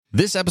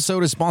This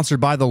episode is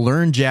sponsored by the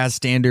Learn Jazz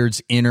Standards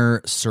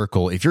Inner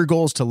Circle. If your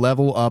goal is to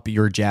level up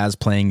your jazz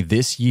playing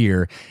this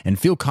year and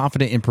feel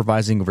confident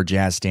improvising over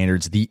jazz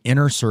standards, the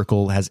Inner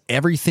Circle has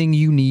everything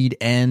you need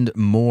and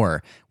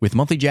more. With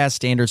monthly jazz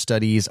standard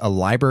studies, a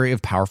library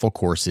of powerful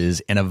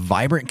courses, and a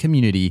vibrant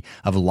community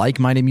of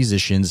like-minded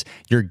musicians,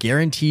 you're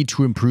guaranteed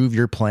to improve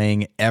your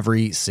playing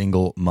every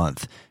single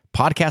month.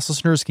 Podcast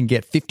listeners can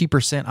get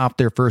 50% off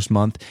their first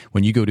month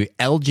when you go to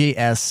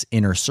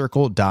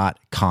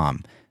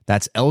ljsinnercircle.com.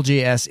 That's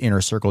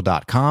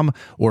ljsinnercircle.com,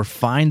 or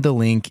find the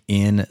link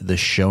in the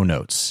show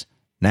notes.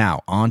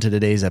 Now, on to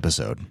today's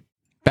episode.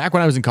 Back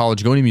when I was in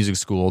college going to music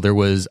school, there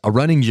was a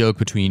running joke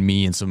between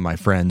me and some of my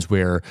friends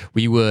where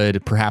we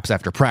would, perhaps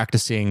after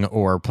practicing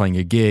or playing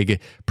a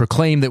gig,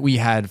 proclaim that we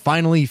had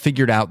finally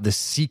figured out the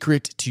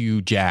secret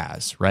to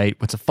jazz, right?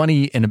 What's a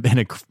funny and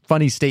a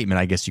funny statement,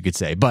 I guess you could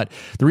say. But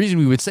the reason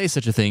we would say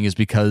such a thing is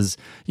because,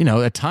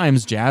 at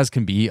times jazz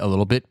can be a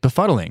little bit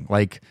befuddling,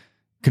 like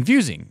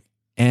confusing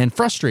and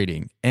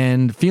frustrating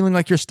and feeling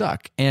like you're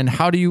stuck. And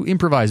how do you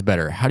improvise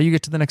better? How do you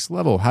get to the next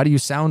level? How do you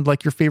sound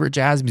like your favorite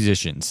jazz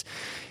musicians?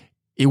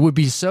 It would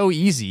be so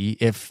easy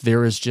if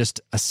there was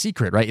just a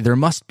secret, right? There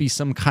must be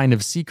some kind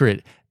of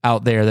secret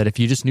out there that if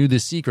you just knew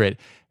this secret,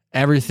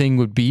 everything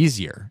would be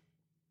easier.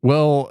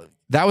 Well,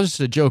 that was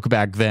just a joke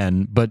back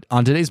then, but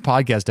on today's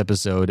podcast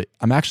episode,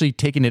 I'm actually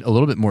taking it a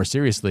little bit more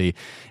seriously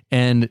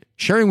and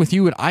sharing with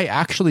you what I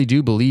actually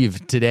do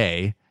believe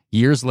today,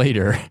 years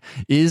later,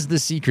 is the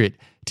secret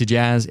to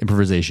jazz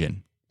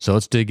improvisation. So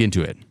let's dig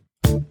into it.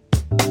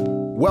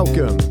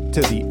 Welcome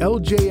to the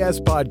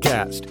LJS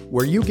Podcast,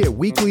 where you get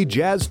weekly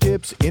jazz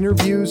tips,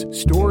 interviews,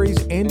 stories,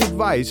 and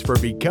advice for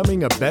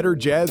becoming a better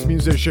jazz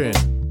musician.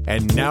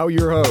 And now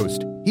your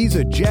host. He's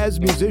a jazz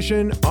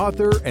musician,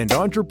 author, and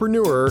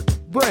entrepreneur,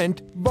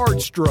 Brent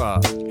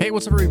Vaartstra. Hey,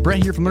 what's up, everybody?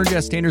 Brent here from Learn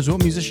Jazz Standards. We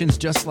help musicians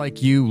just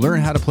like you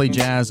learn how to play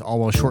jazz, all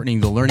while shortening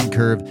the learning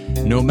curve,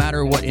 no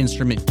matter what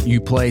instrument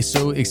you play.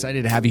 So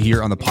excited to have you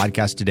here on the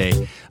podcast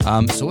today.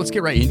 So let's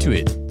get right into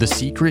it. The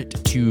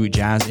secret to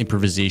jazz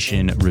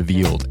improvisation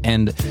revealed.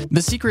 And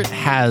the secret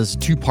has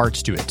two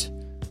parts to it.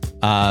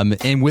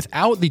 And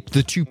without the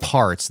two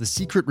parts, the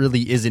secret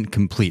really isn't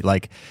complete.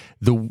 Like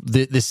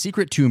the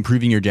secret to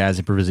improving your jazz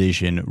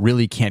improvisation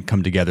really can't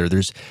come together.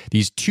 There's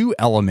these two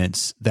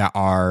elements that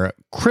are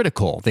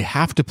critical. They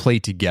have to play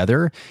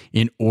together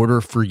in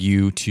order for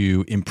you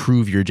to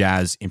improve your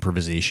jazz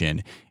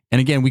improvisation.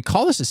 And again, we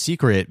call this a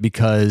secret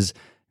because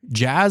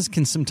jazz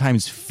can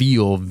sometimes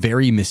feel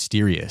very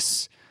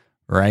mysterious,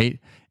 right?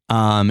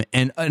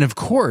 And of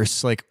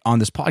course, like on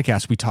this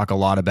podcast, we talk a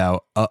lot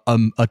about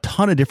a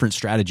ton of different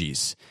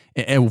strategies,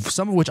 and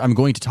some of which I'm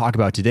going to talk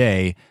about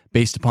today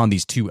based upon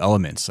these two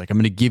elements. Like I'm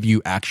going to give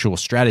you actual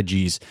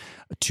strategies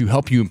to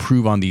help you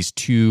improve on these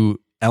two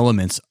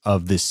elements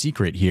of this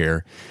secret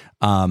here.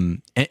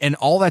 And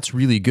all that's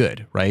really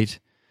good, right?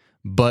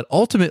 But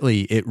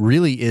ultimately, it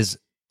really is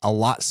a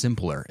lot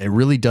simpler. It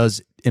really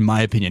does, in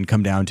my opinion,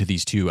 come down to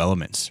these two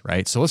elements,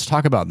 right? So let's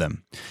talk about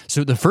them.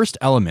 So the first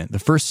element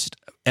of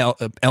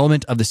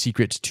the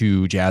secret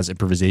to jazz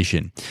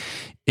improvisation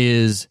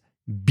is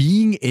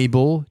being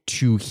able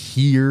to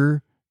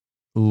hear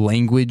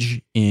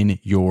language in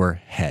your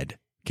head,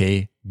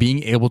 okay?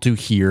 Being able to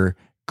hear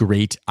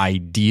great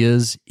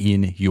ideas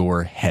in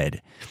your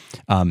head.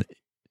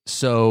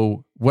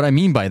 So what I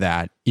mean by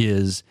that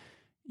is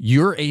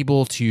you're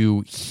able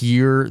to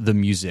hear the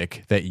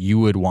music that you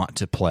would want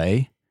to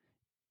play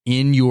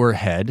in your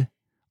head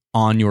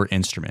on your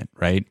instrument,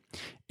 right?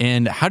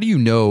 And how do you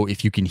know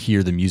if you can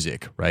hear the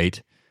music,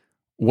 right?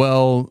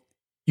 Well,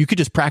 you could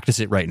just practice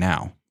it right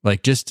now.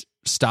 Like just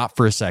stop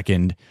for a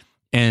second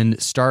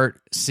and start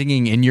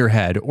singing in your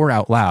head or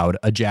out loud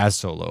a jazz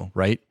solo,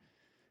 right?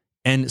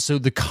 And so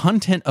the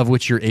content of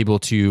which you're able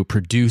to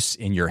produce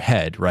in your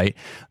head, right?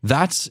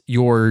 That's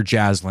your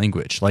jazz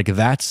language. Like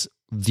that's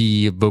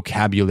the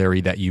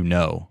vocabulary that you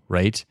know,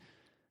 right?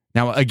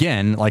 Now,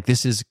 again, like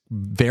this is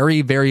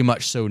very, very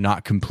much so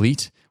not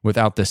complete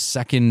without the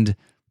second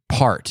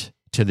part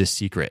to this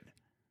secret,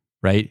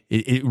 right?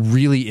 It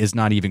really is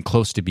not even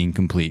close to being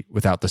complete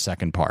without the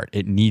second part.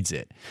 It needs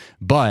it.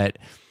 But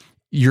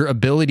your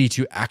ability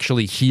to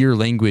actually hear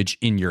language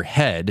in your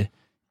head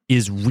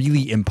is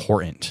really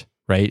important,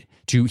 right?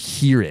 To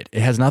hear it.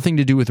 It has nothing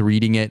to do with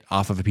reading it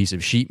off of a piece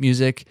of sheet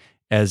music.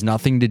 It has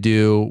nothing to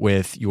do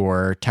with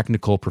your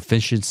technical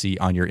proficiency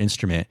on your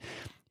instrument.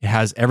 It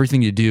has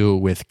everything to do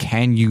with,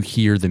 can you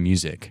hear the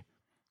music,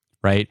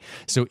 right?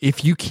 So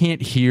if you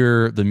can't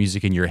hear the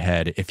music in your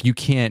head, if you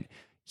can't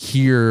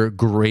hear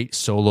great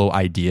solo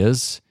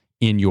ideas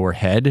in your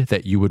head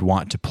that you would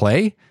want to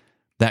play,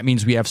 that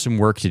means we have some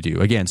work to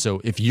do. Again,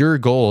 so if your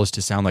goal is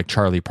to sound like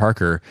Charlie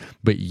Parker,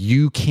 but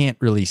you can't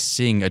really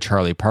sing a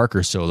Charlie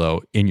Parker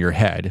solo in your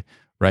head,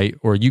 right?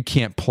 Or you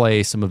can't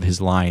play some of his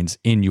lines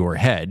in your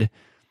head,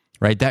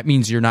 right? That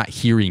means you're not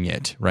hearing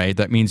it, right?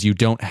 That means you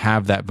don't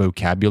have that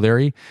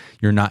vocabulary.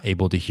 You're not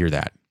able to hear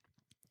that.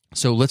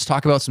 So let's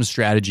talk about some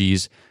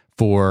strategies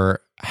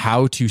for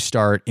how to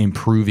start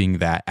improving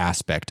that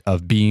aspect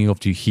of being able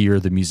to hear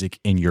the music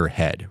in your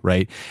head,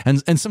 right?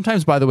 And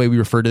sometimes, by the way, we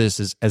refer to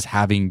this as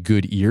having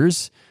good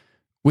ears,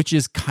 which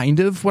is kind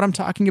of what I'm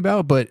talking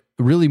about, but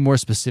really more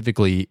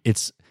specifically,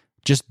 it's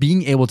just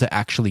being able to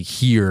actually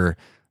hear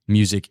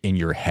music in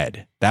your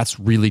head. That's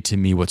really, to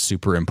me, what's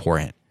super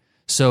important.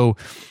 So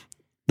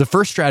the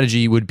first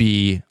strategy would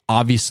be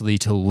obviously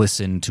to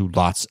listen to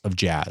lots of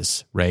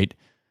jazz, right?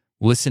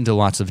 Listen to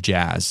lots of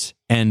jazz.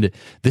 And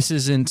this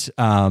isn't,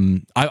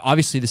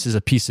 obviously this is a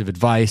piece of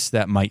advice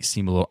that might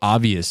seem a little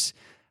obvious.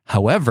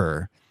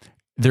 However,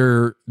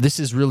 this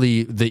is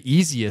really the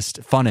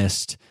easiest,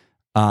 funnest,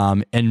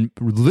 and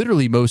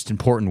literally most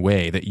important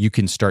way that you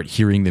can start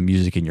hearing the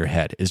music in your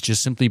head is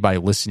just simply by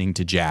listening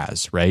to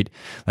jazz, right?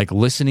 Like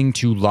listening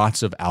to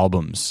lots of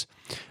albums.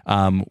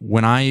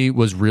 When I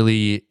was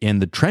really in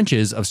the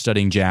trenches of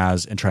studying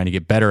jazz and trying to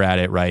get better at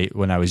it, right,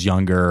 when I was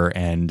younger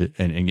and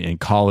in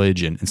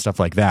college and stuff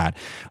like that,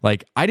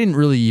 like I didn't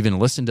really even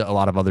listen to a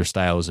lot of other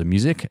styles of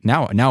music.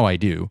 Now I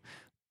do,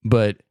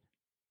 but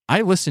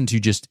I listened to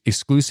just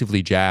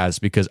exclusively jazz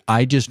because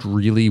I just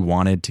really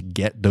wanted to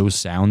get those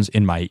sounds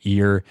in my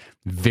ear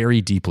very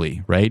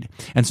deeply, right?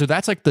 And so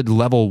that's like the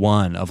level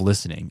one of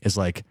listening is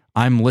like,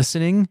 I'm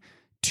listening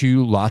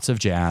to lots of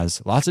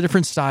jazz, lots of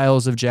different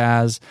styles of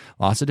jazz,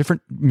 lots of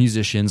different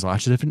musicians,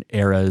 lots of different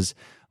eras.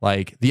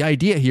 Like the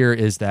idea here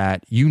is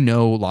that you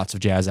know lots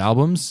of jazz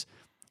albums,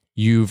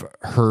 you've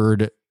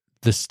heard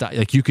the style,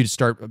 like you could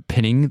start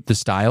pinning the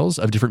styles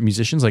of different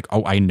musicians. Like,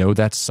 oh, I know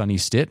that's Sonny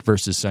Stitt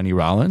versus Sonny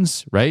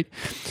Rollins, right?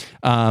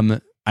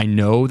 I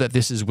know that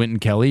this is Wynton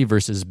Kelly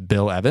versus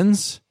Bill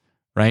Evans,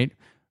 right?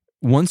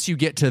 Once you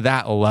get to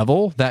that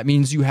level, that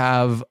means you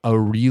have a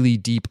really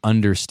deep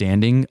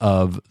understanding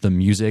of the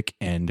music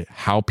and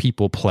how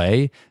people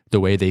play, the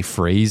way they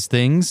phrase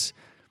things.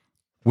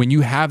 When you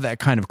have that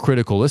kind of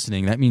critical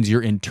listening, that means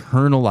you're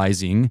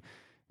internalizing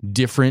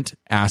different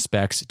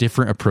aspects,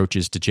 different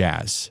approaches to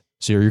jazz.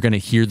 So you're going to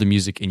hear the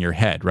music in your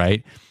head,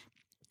 right?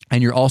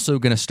 And you're also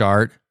going to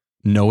start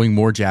knowing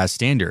more jazz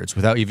standards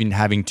without even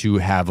having to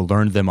have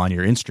learned them on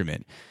your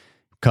instrument,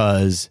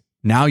 because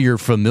now you're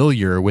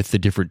familiar with the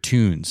different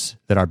tunes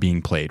that are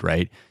being played,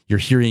 right? You're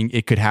hearing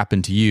It Could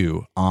Happen to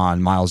You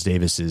on Miles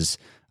Davis's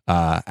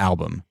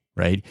album,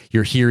 right?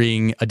 You're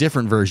hearing a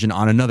different version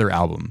on another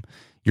album.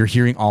 You're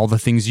hearing All the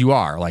Things You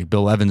Are, like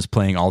Bill Evans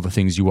playing All the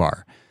Things You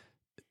Are.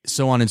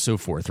 So on and so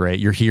forth, right?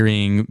 You're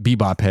hearing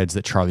bebop heads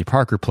that Charlie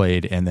Parker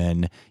played, and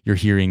then you're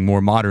hearing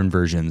more modern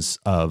versions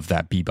of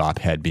that bebop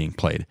head being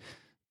played.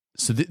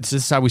 So this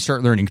is how we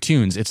start learning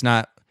tunes. It's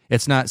not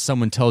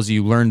someone tells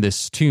you learn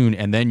this tune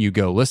and then you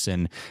go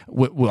listen.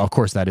 Well, of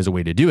course that is a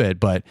way to do it,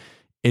 but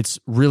it's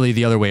really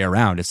the other way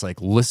around. It's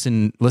like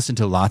listen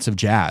to lots of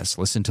jazz,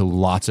 listen to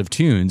lots of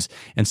tunes,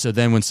 and so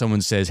then when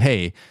someone says,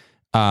 "Hey,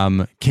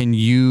 can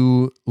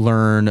you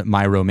learn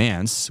My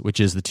Romance," which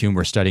is the tune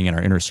we're studying in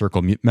our Inner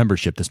Circle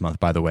membership this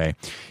month, by the way.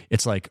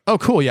 It's like, oh,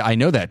 cool. Yeah, I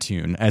know that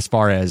tune, as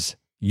far as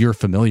you're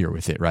familiar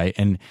with it, right?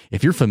 And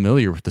if you're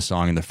familiar with the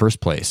song in the first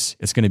place,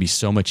 it's going to be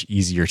so much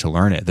easier to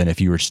learn it than if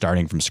you were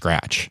starting from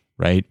scratch,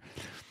 right?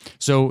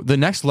 So the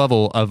next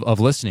level of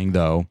listening,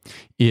 though,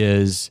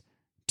 is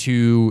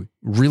to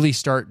really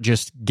start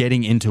just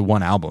getting into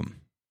one album.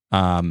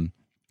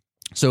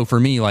 So for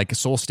me, like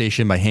Soul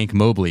Station by Hank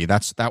Mobley,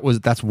 that's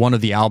one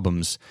of the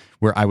albums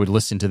where I would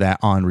listen to that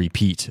on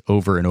repeat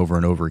over and over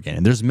and over again.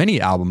 And there's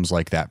many albums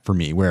like that for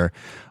me where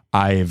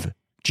I've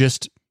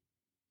just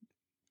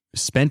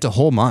spent a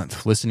whole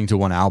month listening to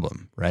one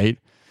album, right?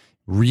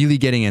 Really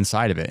getting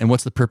inside of it. And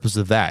what's the purpose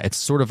of that? It's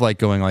sort of like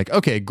going like,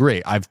 okay,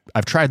 great. I've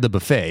tried the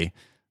buffet,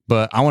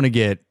 but I want to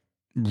get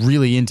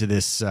really into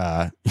this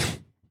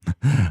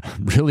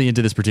really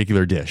into this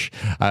particular dish.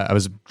 I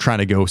was trying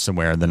to go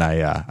somewhere, and then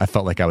I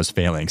felt like I was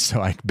failing,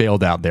 so I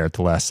bailed out there at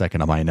the last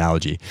second on my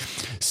analogy.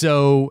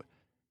 So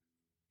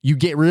you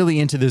get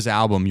really into this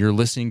album, you're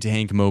listening to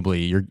Hank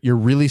Mobley, you're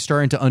really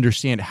starting to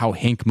understand how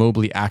Hank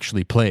Mobley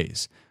actually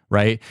plays,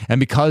 right? And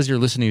because you're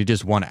listening to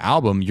just one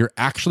album, you're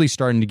actually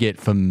starting to get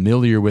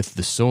familiar with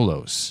the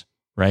solos,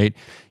 right?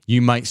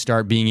 You might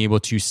start being able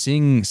to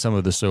sing some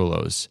of the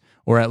solos,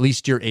 or at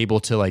least you're able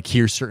to like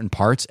hear certain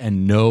parts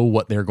and know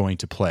what they're going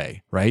to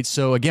play, right?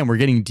 So again, we're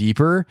getting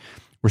deeper.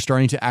 We're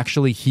starting to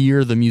actually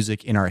hear the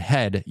music in our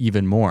head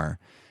even more.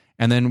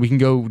 And then we can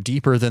go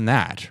deeper than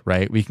that,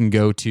 right? We can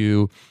go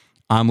to,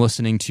 I'm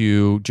listening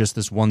to just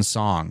this one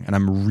song and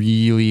I'm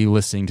really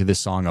listening to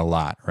this song a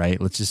lot, right?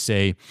 Let's just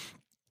say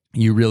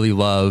you really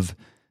love,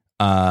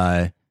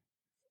 let's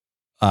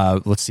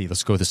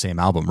go with the same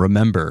album.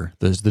 Remember,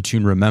 there's the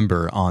tune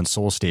Remember on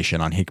Soul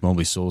Station, on Hank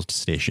Mobley's Soul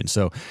Station.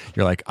 So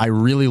you're like, I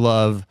really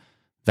love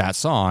that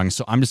song,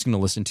 so I'm just going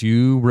to listen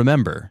to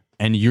Remember.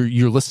 And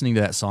you're listening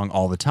to that song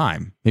all the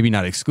time. Maybe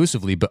not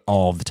exclusively, but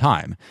all the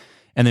time.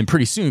 And then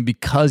pretty soon,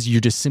 because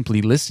you're just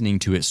simply listening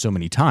to it so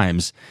many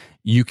times,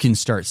 you can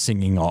start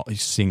sing all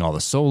the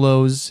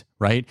solos,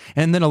 right?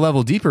 And then a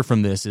level deeper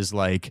from this is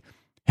like,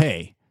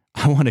 hey,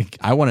 I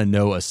want to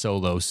know a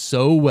solo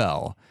so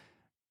well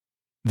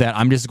that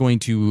I'm just going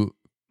to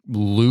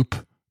loop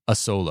a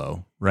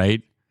solo,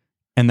 right?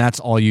 And that's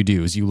all you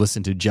do is you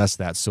listen to just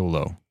that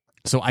solo.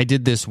 So I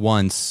did this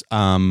once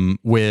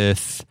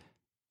with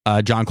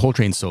John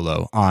Coltrane's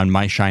solo on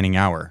My Shining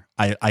Hour.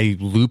 I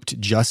looped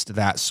just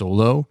that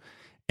solo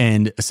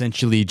and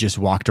essentially just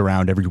walked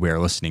around everywhere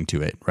listening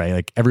to it, right?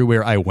 Like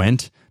everywhere I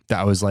went,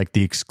 that was like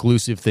the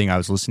exclusive thing I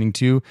was listening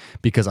to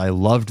because I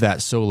loved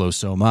that solo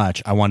so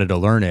much. I wanted to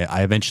learn it.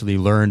 I eventually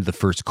learned the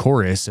first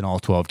chorus in all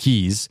 12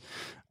 keys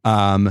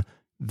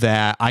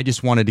that I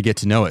just wanted to get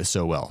to know it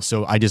so well.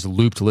 So I just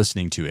looped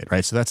listening to it,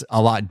 right? So that's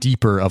a lot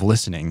deeper of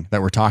listening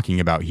that we're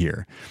talking about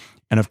here.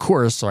 And of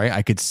course, right,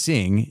 I could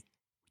sing,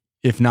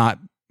 if not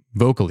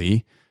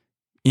vocally,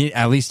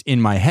 at least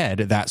in my head,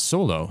 that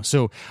solo.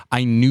 So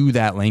I knew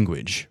that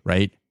language,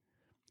 right?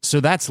 So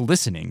that's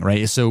listening,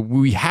 right? So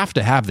we have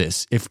to have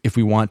this if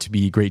we want to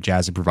be great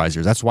jazz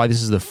improvisers. That's why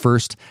this is the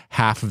first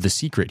half of the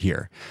secret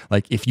here.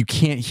 Like if you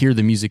can't hear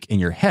the music in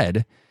your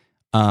head,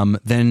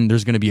 then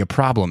there's going to be a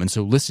problem. And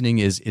so listening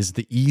is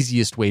the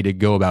easiest way to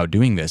go about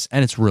doing this.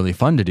 And it's really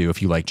fun to do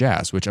if you like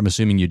jazz, which I'm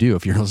assuming you do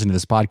if you're listening to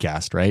this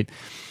podcast, right?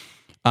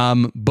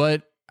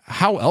 But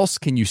how else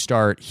can you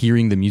start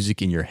hearing the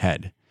music in your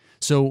head?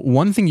 So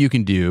one thing you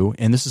can do,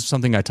 and this is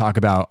something I talk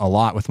about a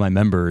lot with my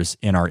members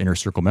in our Inner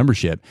Circle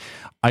membership,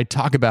 I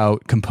talk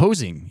about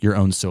composing your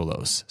own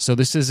solos. So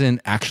this isn't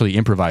actually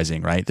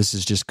improvising, right? This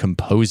is just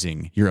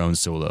composing your own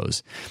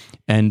solos.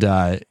 And,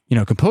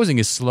 composing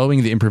is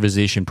slowing the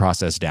improvisation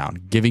process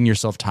down, giving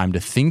yourself time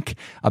to think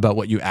about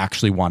what you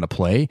actually want to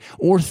play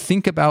or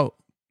think about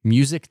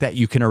music that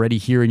you can already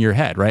hear in your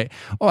head, right?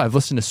 Oh, I've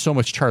listened to so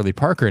much Charlie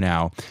Parker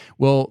now.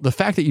 Well, the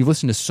fact that you've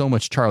listened to so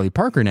much Charlie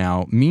Parker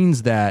now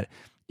means that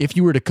if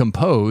you were to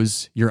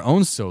compose your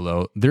own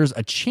solo, there's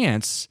a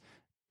chance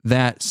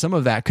that some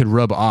of that could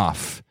rub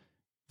off,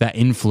 that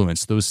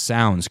influence, those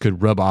sounds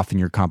could rub off in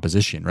your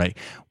composition, right?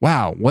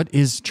 Wow, what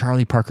is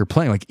Charlie Parker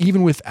playing? Like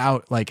even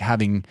without like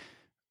having,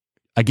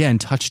 again,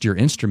 touched your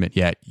instrument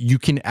yet, you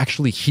can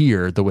actually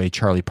hear the way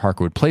Charlie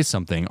Parker would play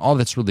something. All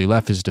that's really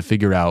left is to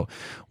figure out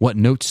what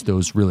notes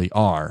those really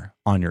are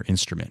on your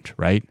instrument,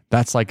 right?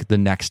 That's like the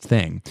next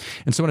thing.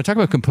 And so when I talk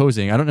about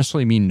composing, I don't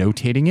necessarily mean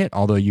notating it,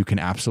 although you can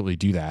absolutely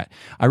do that.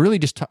 I really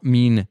just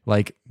mean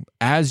like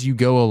as you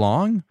go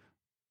along,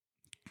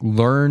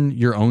 learn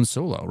your own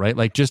solo, right?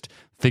 Like just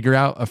figure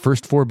out a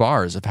first 4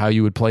 bars of how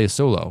you would play a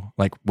solo.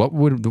 Like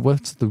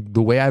what's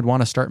the way I'd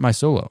want to start my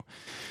solo?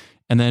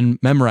 And then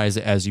memorize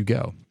it as you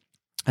go.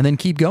 And then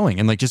keep going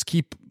and like just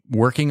keep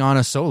working on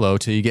a solo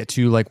till you get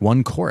to like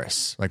one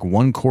chorus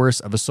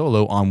of a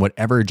solo on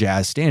whatever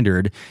jazz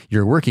standard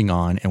you're working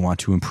on and want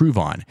to improve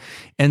on.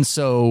 And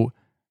so,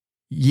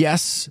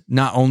 yes,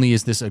 not only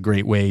is this a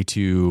great way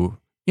to,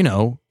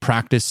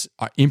 practice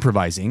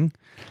improvising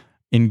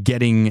and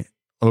getting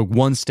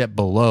one step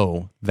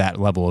below that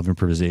level of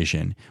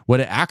improvisation, what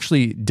it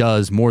actually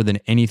does more than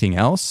anything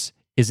else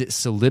is it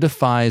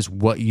solidifies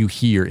what you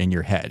hear in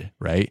your head,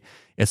 right?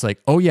 It's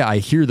like, oh yeah, I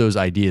hear those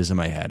ideas in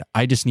my head.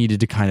 I just needed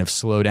to kind of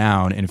slow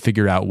down and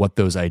figure out what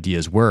those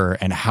ideas were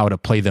and how to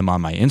play them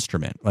on my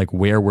instrument. Like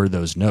where were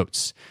those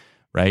notes,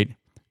 right?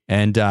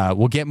 And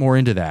we'll get more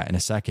into that in a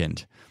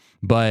second.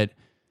 But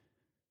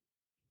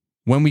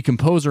when we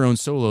compose our own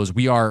solos,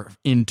 we are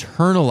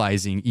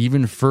internalizing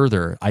even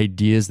further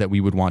ideas that we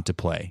would want to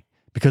play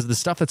because the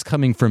stuff that's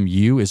coming from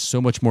you is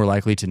so much more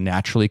likely to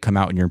naturally come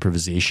out in your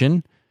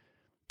improvisation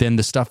than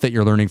the stuff that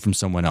you're learning from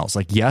someone else.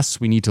 Like, yes,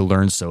 we need to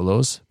learn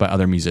solos by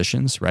other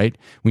musicians, right?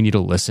 We need to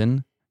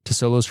listen to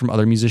solos from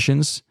other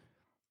musicians,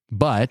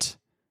 but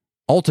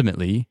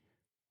ultimately,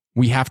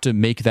 we have to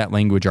make that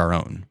language our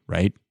own,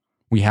 right?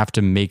 We have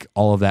to make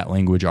all of that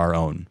language our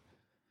own.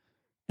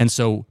 And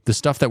so the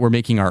stuff that we're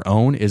making our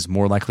own is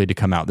more likely to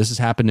come out. This has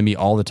happened to me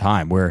all the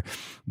time where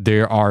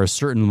there are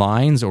certain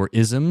lines or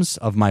isms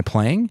of my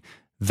playing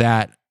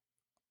that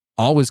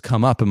always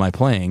come up in my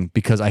playing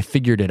because I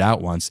figured it out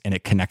once and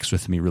it connects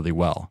with me really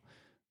well,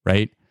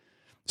 right?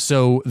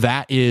 So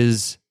that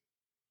is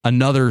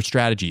another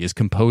strategy is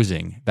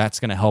composing. That's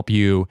going to help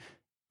you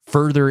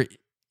further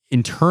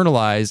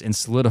internalize and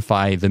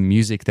solidify the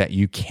music that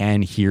you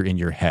can hear in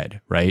your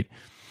head, right?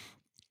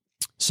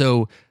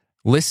 So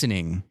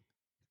listening,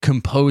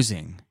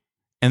 composing,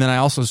 and then I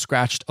also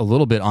scratched a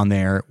little bit on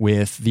there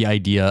with the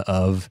idea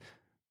of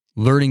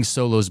learning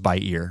solos by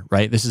ear,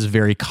 right? This is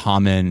very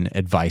common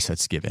advice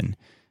that's given.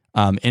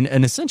 And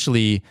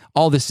essentially,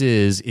 all this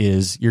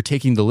is you're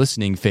taking the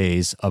listening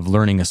phase of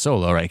learning a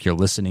solo, right? You're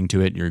listening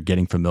to it, you're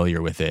getting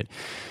familiar with it.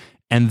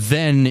 And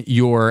then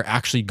you're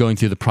actually going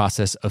through the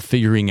process of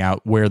figuring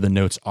out where the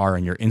notes are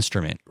in your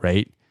instrument,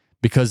 right?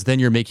 Because then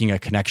you're making a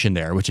connection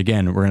there, which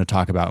again, we're going to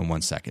talk about in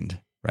 1 second,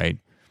 right?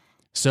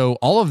 So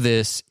all of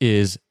this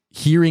is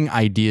hearing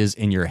ideas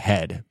in your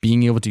head,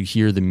 being able to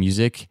hear the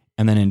music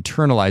and then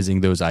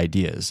internalizing those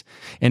ideas.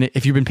 And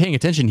if you've been paying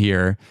attention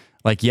here,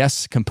 like,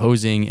 yes,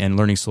 composing and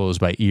learning solos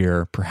by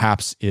ear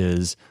perhaps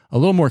is a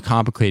little more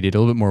complicated, a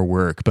little bit more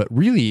work, but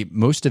really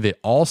most of it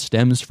all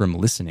stems from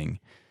listening.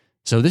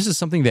 So this is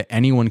something that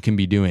anyone can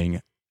be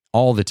doing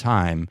all the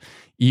time,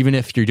 even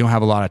if you don't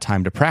have a lot of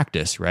time to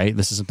practice, right?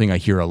 This is something I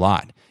hear a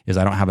lot, is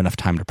I don't have enough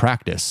time to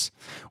practice.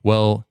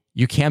 Well,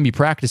 you can be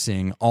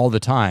practicing all the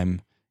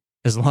time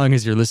as long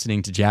as you're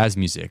listening to jazz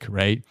music,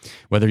 right?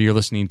 Whether you're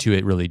listening to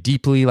it really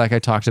deeply, like I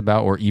talked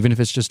about, or even if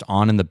it's just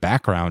on in the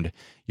background,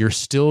 you're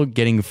still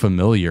getting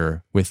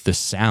familiar with the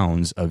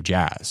sounds of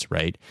jazz,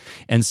 right?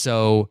 And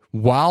so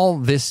while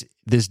this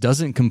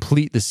doesn't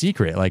complete the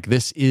secret, like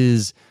this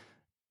is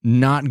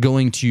not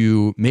going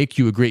to make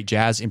you a great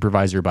jazz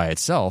improviser by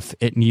itself.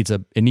 It needs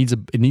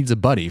a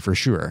buddy for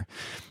sure.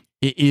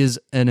 It is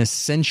an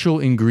essential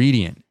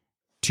ingredient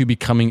to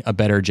becoming a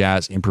better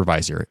jazz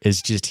improviser,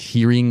 is just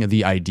hearing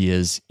the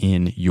ideas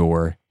in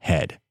your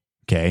head.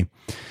 Okay.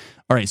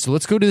 All right. So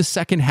let's go to the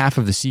second half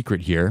of the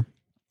secret here.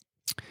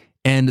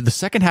 And the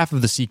second half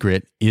of the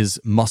secret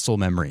is muscle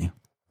memory.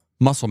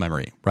 Muscle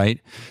memory,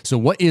 right? So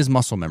what is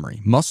muscle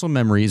memory? Muscle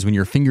memory is when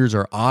your fingers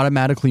are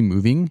automatically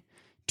moving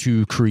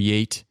to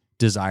create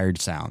desired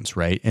sounds,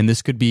 right? And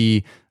this could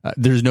be,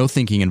 there's no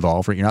thinking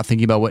involved, right? You're not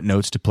thinking about what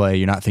notes to play.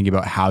 You're not thinking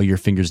about how your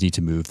fingers need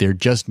to move. They're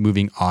just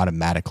moving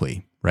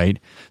automatically, right?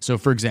 So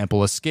for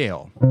example, a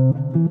scale.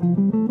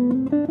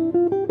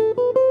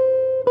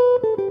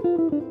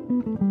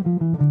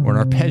 Or an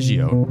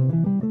arpeggio.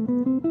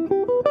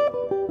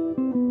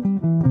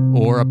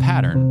 Or a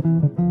pattern.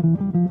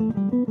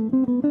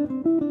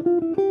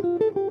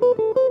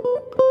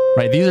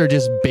 Right? These are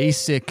just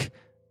basic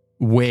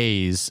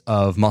ways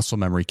of muscle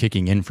memory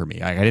kicking in for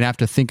me. I didn't have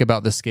to think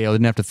about the scale,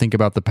 didn't have to think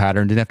about the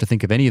pattern, didn't have to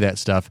think of any of that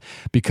stuff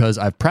because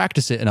I've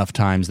practiced it enough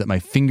times that my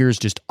fingers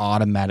just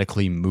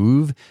automatically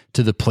move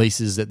to the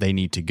places that they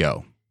need to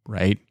go,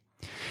 right?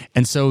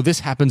 And so this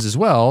happens as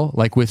well,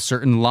 like with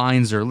certain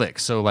lines or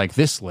licks. So like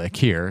this lick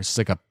here, it's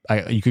like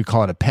you could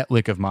call it a pet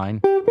lick of mine.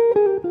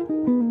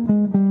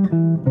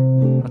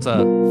 That's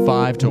a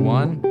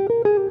 5-1.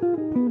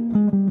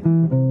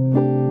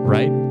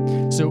 Right?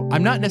 So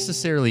I'm not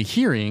necessarily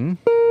hearing,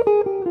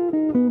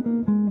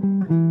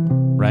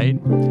 right?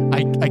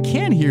 I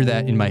can hear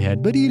that in my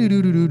head, but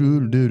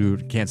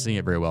can't sing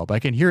it very well, but I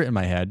can hear it in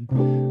my head,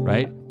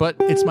 right? But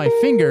it's my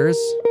fingers.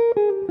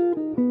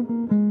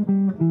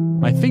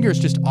 My fingers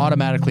just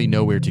automatically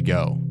know where to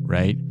go,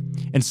 right?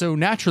 And so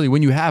naturally,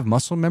 when you have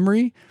muscle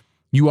memory,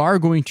 you are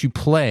going to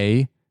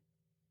play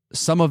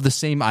some of the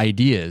same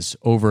ideas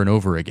over and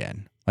over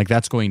again. Like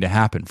that's going to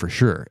happen for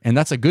sure. And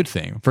that's a good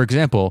thing. For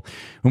example,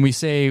 when we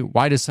say,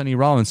 why does Sonny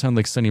Rollins sound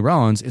like Sonny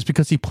Rollins? It's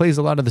because he plays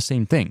a lot of the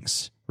same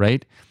things,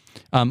 right?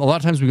 A lot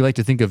of times we like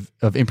to think of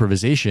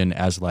improvisation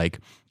as like,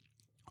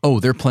 oh,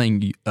 they're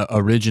playing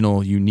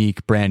original,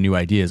 unique, brand new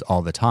ideas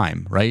all the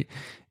time, right?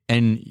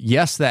 And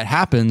yes, that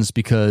happens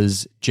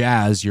because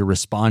jazz, you're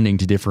responding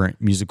to different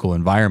musical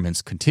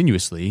environments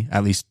continuously,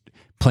 at least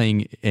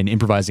playing and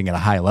improvising at a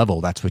high level.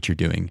 That's what you're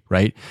doing,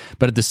 right?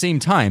 But at the same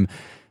time,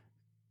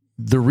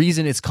 the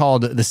reason it's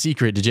called the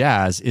secret to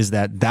jazz is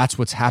that that's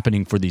what's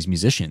happening for these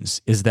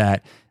musicians, is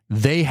that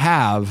they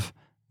have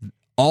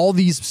all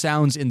these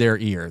sounds in their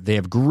ear. They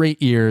have great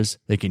ears.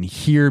 They can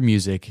hear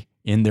music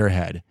in their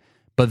head.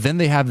 But then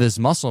they have this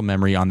muscle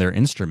memory on their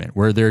instrument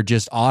where they're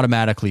just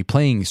automatically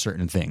playing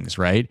certain things,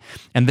 right?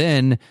 And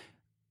then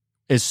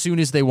as soon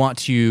as they want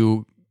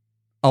to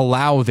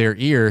allow their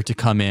ear to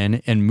come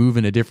in and move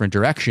in a different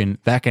direction,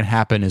 that can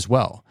happen as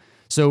well.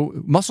 So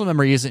muscle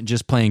memory isn't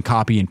just playing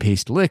copy and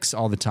paste licks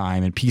all the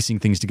time and piecing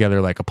things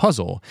together like a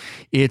puzzle.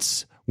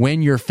 It's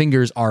when your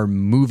fingers are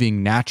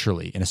moving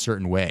naturally in a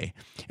certain way.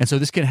 And so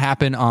this can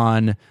happen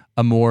on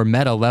a more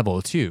meta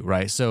level too,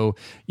 right? So,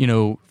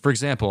 for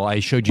example, I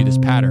showed you this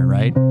pattern,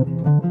 right?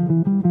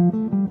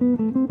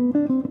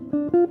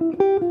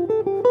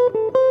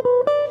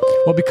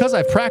 Well, because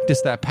I've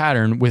practiced that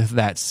pattern with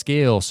that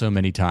scale so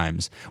many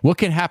times, what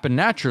can happen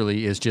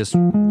naturally is just...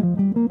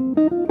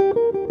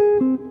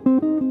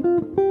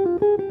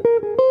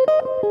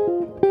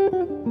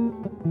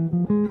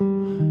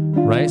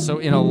 right? So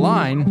in a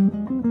line,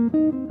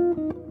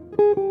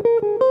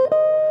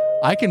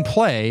 I can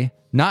play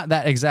not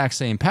that exact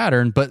same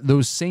pattern, but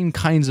those same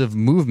kinds of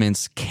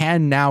movements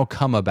can now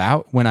come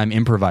about when I'm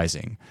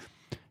improvising.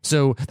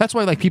 So that's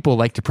why people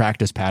like to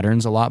practice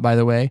patterns a lot, by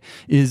the way,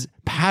 is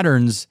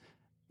patterns,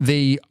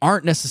 they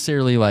aren't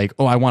necessarily like,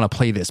 oh, I want to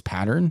play this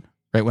pattern,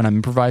 right? When I'm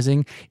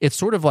improvising, it's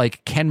sort of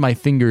like, can my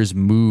fingers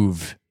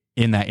move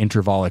in that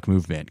intervallic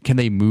movement? Can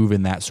they move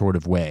in that sort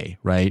of way,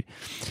 right?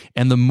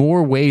 And the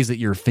more ways that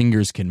your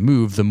fingers can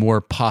move, the more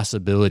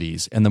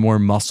possibilities and the more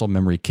muscle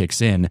memory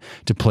kicks in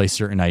to play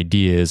certain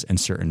ideas and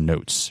certain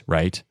notes,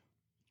 right?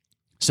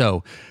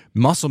 So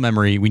muscle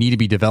memory, we need to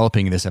be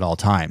developing this at all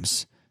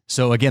times.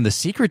 So again, the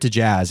secret to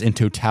jazz in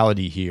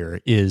totality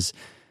here is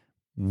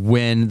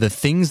when the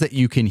things that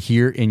you can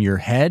hear in your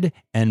head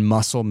and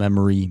muscle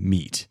memory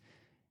meet.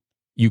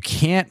 You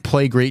can't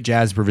play great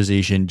jazz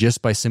improvisation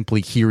just by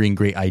simply hearing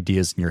great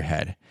ideas in your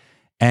head.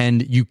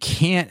 And you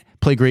can't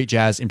play great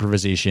jazz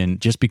improvisation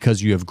just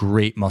because you have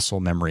great muscle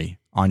memory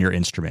on your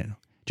instrument.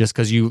 Just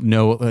because you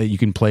know you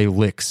can play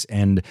licks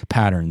and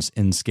patterns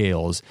and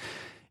scales.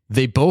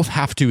 They both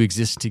have to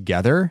exist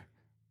together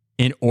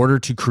in order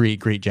to create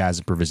great jazz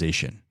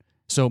improvisation.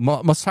 So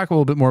let's talk a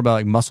little bit more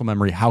about muscle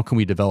memory. How can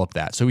we develop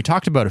that? So we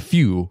talked about a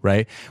few,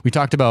 right? We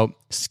talked about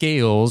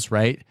scales,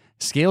 right?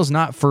 Scale's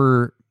not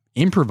for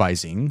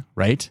improvising,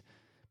 right?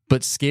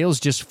 But scale's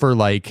just for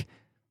like,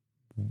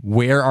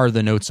 where are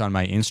the notes on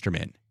my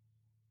instrument?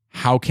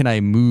 How can I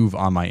move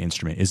on my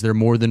instrument? Is there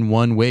more than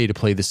one way to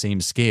play the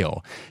same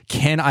scale?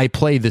 Can I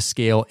play the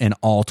scale in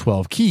all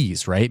 12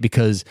 keys, right?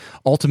 Because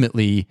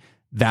ultimately,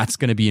 that's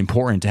going to be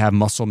important to have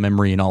muscle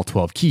memory in all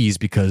 12 keys,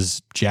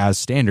 because jazz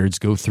standards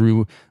go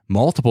through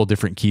multiple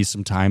different keys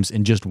sometimes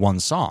in just one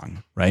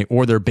song, right?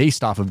 Or they're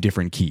based off of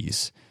different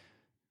keys.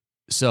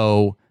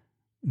 So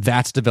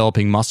that's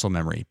developing muscle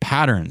memory.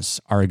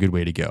 Patterns are a good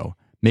way to go.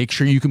 Make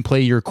sure you can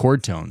play your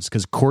chord tones,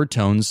 because chord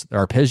tones,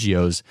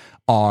 arpeggios,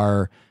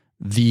 are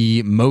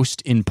the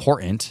most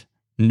important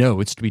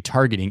notes to be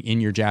targeting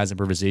in your jazz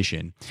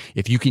improvisation.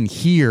 If you can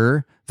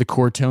hear the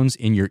chord tones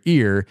in your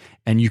ear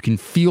and you can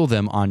feel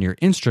them on your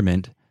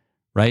instrument,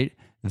 right,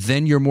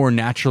 then you're more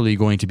naturally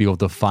going to be able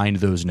to find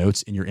those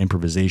notes in your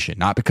improvisation.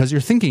 Not because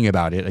you're thinking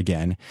about it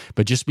again,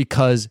 but just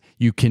because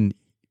you can.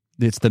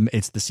 It's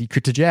the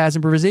secret to jazz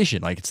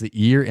improvisation. Like, it's the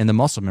ear and the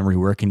muscle memory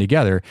working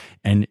together,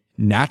 and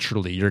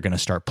naturally you're going to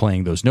start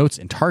playing those notes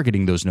and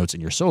targeting those notes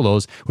in your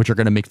solos, which are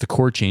going to make the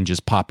chord changes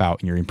pop out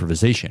in your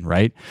improvisation,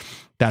 right?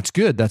 That's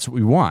good. That's what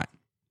we want.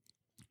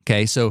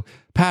 Okay, so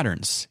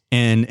patterns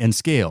and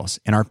scales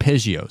and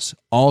arpeggios,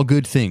 all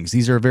good things.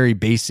 These are very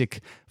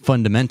basic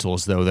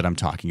fundamentals, though, that I'm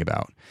talking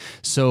about.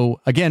 So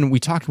again,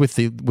 we talked with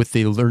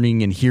the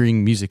learning and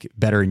hearing music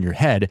better in your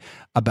head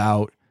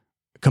about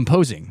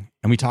composing,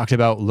 and we talked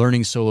about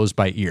learning solos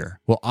by ear.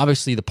 Well,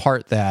 obviously, the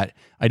part that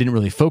I didn't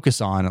really focus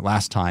on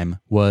last time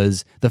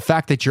was the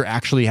fact that you're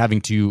actually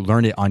having to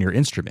learn it on your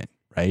instrument,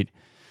 right?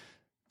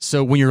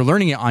 So when you're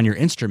learning it on your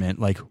instrument,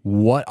 like,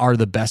 what are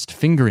the best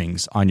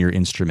fingerings on your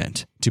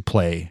instrument to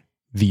play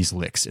these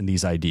licks and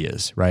these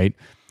ideas, right?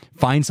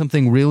 Find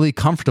something really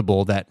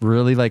comfortable that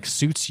really like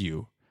suits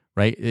you,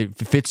 right? It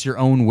fits your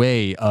own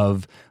way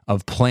of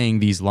playing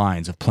these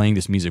lines, of playing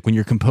this music. When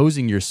you're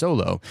composing your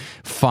solo,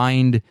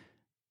 find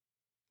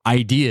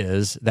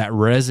ideas that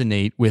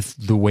resonate with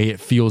the way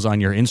it feels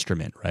on your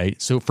instrument, right?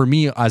 So for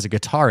me as a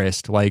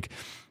guitarist, like,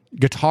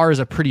 guitar is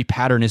a pretty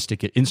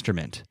patternistic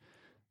instrument.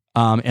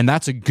 And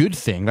that's a good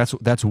thing.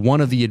 That's one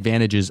of the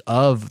advantages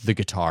of the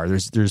guitar.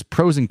 There's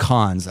pros and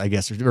cons, I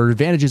guess, or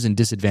advantages and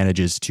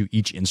disadvantages to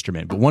each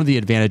instrument. But one of the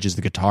advantages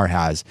the guitar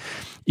has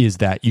is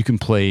that you can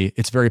play,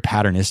 it's very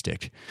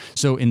patternistic.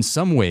 So in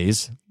some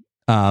ways,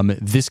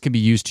 this can be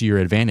used to your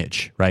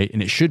advantage, right?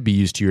 And it should be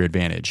used to your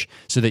advantage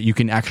so that you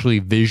can actually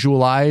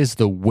visualize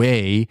the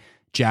way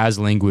jazz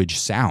language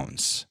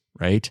sounds,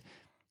 right?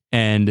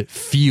 And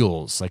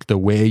feels, like the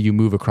way you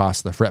move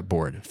across the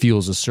fretboard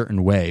feels a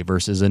certain way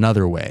versus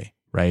another way,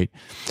 right?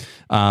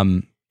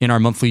 In our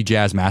monthly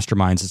jazz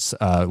masterminds, it's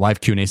a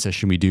live Q&A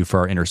session we do for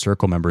our inner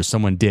circle members.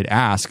 Someone did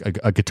ask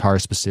a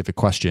guitar-specific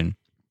question.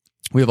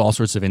 We have all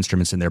sorts of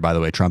instruments in there, by the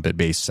way, trumpet,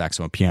 bass,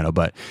 saxophone, piano,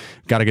 but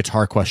got a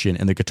guitar question.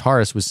 And the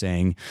guitarist was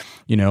saying,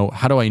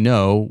 how do I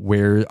know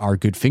where are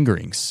good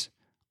fingerings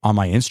on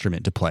my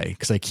instrument to play?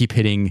 Because I keep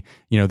hitting,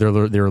 they're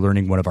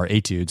learning one of our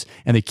etudes,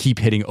 and they keep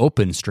hitting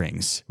open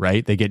strings,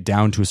 right? They get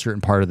down to a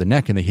certain part of the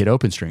neck and they hit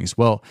open strings.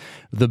 Well,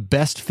 the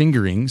best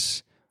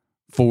fingerings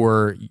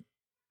for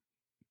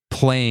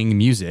playing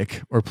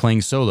music or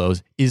playing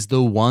solos is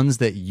the ones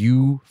that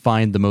you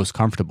find the most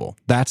comfortable.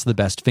 That's the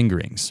best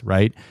fingerings,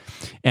 right?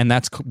 And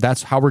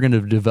that's how we're going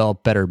to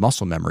develop better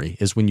muscle memory,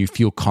 is when you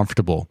feel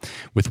comfortable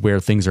with where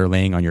things are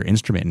laying on your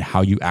instrument and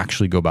how you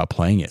actually go about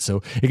playing it.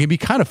 So it can be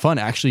kind of fun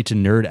actually to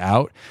nerd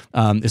out,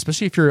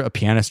 especially if you're a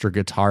pianist or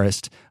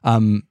guitarist.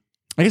 I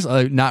guess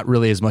not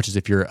really as much as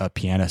if you're a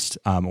pianist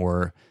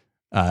or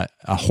a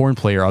horn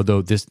player,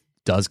 although this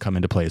does come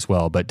into play as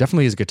well. But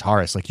definitely as a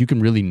guitarist, like, you can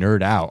really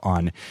nerd out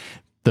on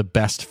the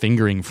best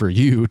fingering for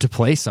you to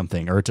play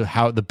something, or to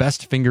how the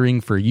best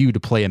fingering for you to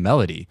play a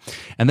melody.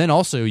 And then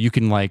also you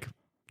can like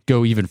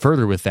go even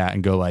further with that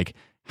and go like,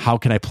 how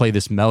can I play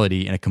this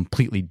melody in a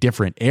completely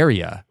different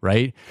area,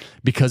 right?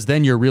 Because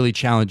then you're really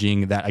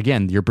challenging that.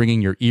 Again, you're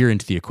bringing your ear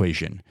into the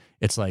equation.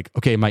 It's like,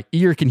 okay, my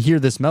ear can hear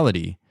this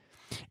melody.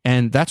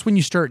 And that's when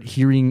you start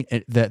hearing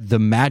that the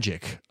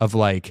magic of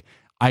like,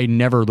 I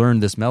never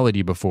learned this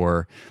melody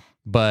before,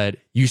 but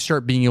you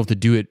start being able to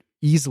do it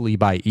easily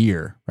by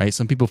ear, right?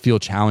 Some people feel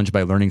challenged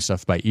by learning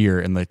stuff by ear,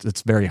 and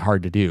it's very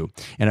hard to do.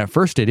 And at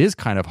first it is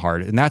kind of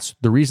hard. And that's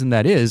the reason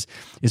that is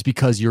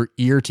because your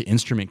ear to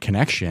instrument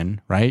connection,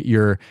 right?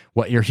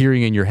 What you're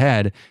hearing in your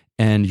head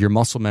and your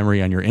muscle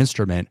memory on your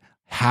instrument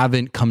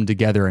haven't come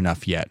together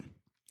enough yet.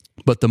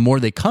 But the more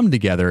they come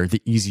together,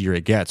 the easier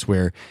it gets,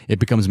 where it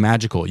becomes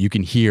magical. You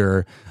can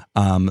hear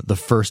the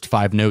first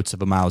 5 notes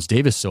of a Miles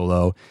Davis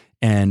solo,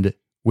 and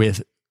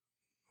with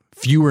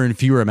fewer and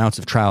fewer amounts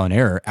of trial and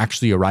error,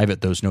 actually arrive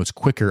at those notes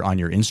quicker on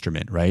your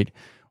instrument, right?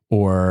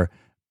 Or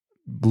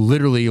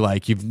literally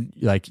like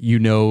you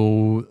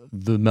know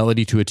the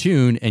melody to a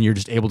tune, and you're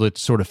just able to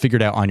sort of figure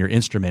it out on your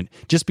instrument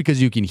just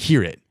because you can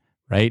hear it,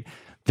 right?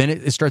 Then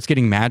it starts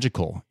getting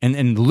magical.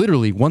 And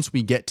literally once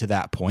we get to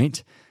that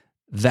point,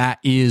 that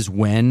is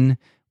when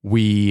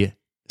we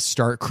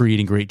start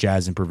creating great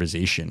jazz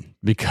improvisation,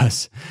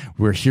 because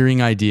we're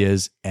hearing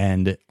ideas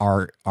and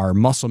our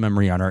muscle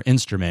memory on our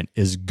instrument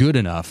is good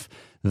enough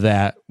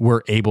that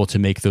we're able to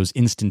make those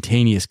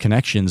instantaneous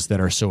connections that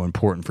are so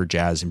important for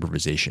jazz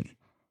improvisation.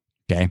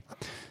 Okay.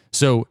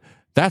 So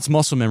that's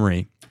muscle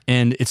memory,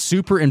 and it's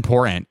super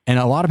important. And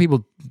a lot of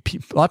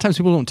times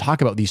people don't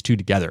talk about these two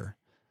together.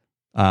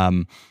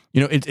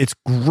 It's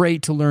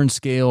great to learn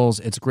scales.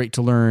 It's great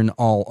to learn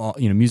all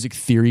music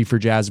theory for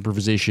jazz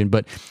improvisation.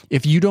 But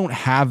if you don't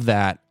have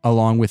that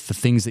along with the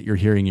things that you're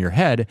hearing in your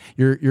head,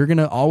 you're going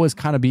to always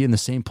kind of be in the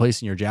same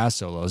place in your jazz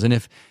solos. And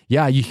if,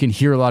 you can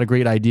hear a lot of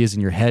great ideas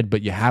in your head,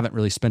 but you haven't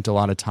really spent a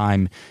lot of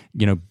time,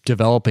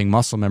 developing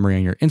muscle memory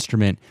on your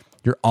instrument,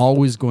 you're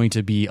always going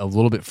to be a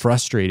little bit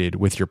frustrated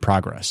with your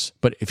progress.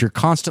 But if you're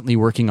constantly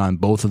working on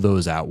both of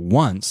those at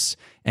once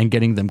and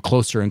getting them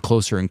closer and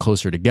closer and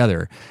closer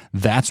together,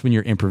 that's when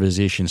your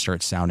improvisation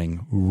starts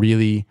sounding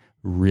really,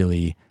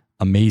 really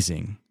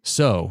amazing.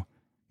 So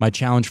my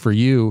challenge for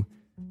you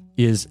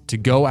is to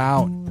go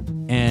out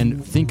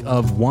and think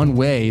of one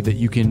way that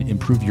you can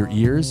improve your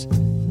ears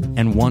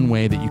and one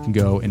way that you can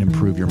go and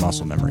improve your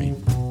muscle memory.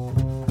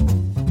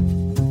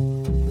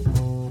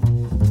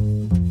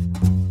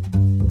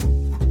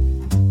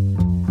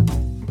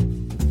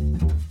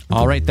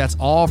 All right, that's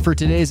all for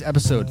today's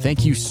episode.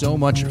 Thank you so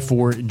much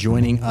for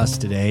joining us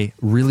today.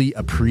 Really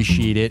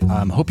appreciate it.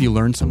 Hope you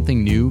learned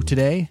something new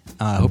today.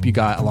 Hope you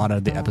got a lot out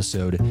of the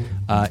episode.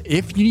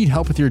 If you need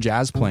help with your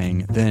jazz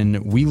playing,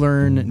 then we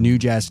learn new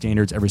jazz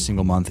standards every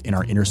single month in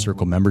our Inner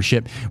Circle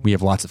membership. We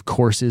have lots of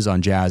courses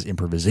on jazz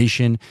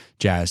improvisation,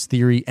 jazz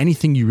theory,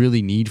 anything you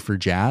really need for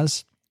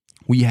jazz.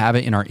 We have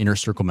it in our Inner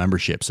Circle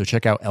membership. So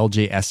check out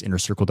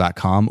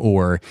ljsinnercircle.com,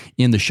 or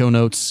in the show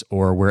notes,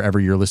 or wherever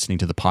you're listening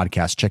to the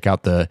podcast, check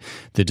out the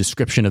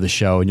description of the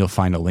show and you'll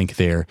find a link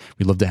there.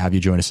 We'd love to have you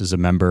join us as a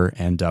member,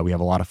 and we have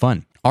a lot of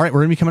fun. All right,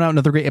 we're going to be coming out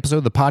another great episode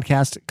of the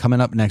podcast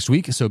coming up next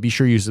week. So be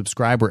sure you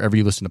subscribe wherever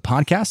you listen to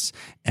podcasts,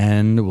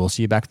 and we'll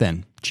see you back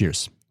then.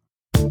 Cheers.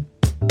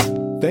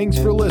 Thanks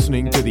for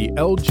listening to the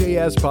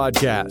LJS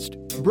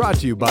Podcast, brought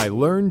to you by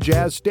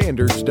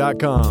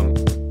LearnJazzStandards.com.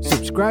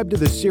 Subscribe to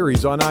the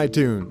series on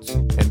iTunes,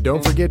 and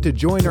don't forget to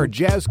join our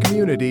jazz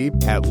community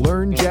at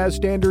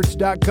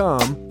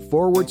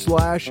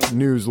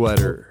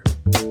LearnJazzStandards.com/newsletter.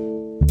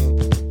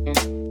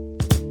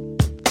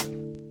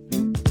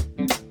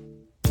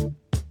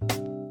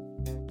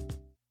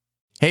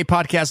 Hey,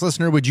 podcast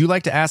listener, would you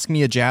like to ask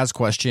me a jazz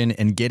question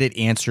and get it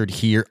answered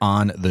here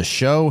on the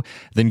show?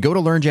 Then go to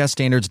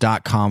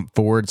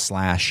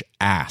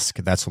LearnJazzStandards.com/ask.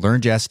 That's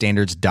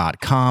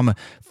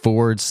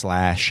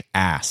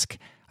LearnJazzStandards.com/ask.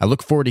 I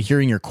look forward to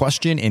hearing your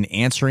question and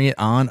answering it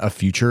on a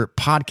future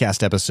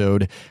podcast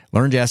episode.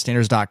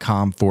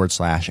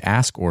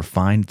 LearnJazzStandards.com/ask, or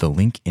find the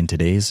link in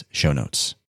today's show notes.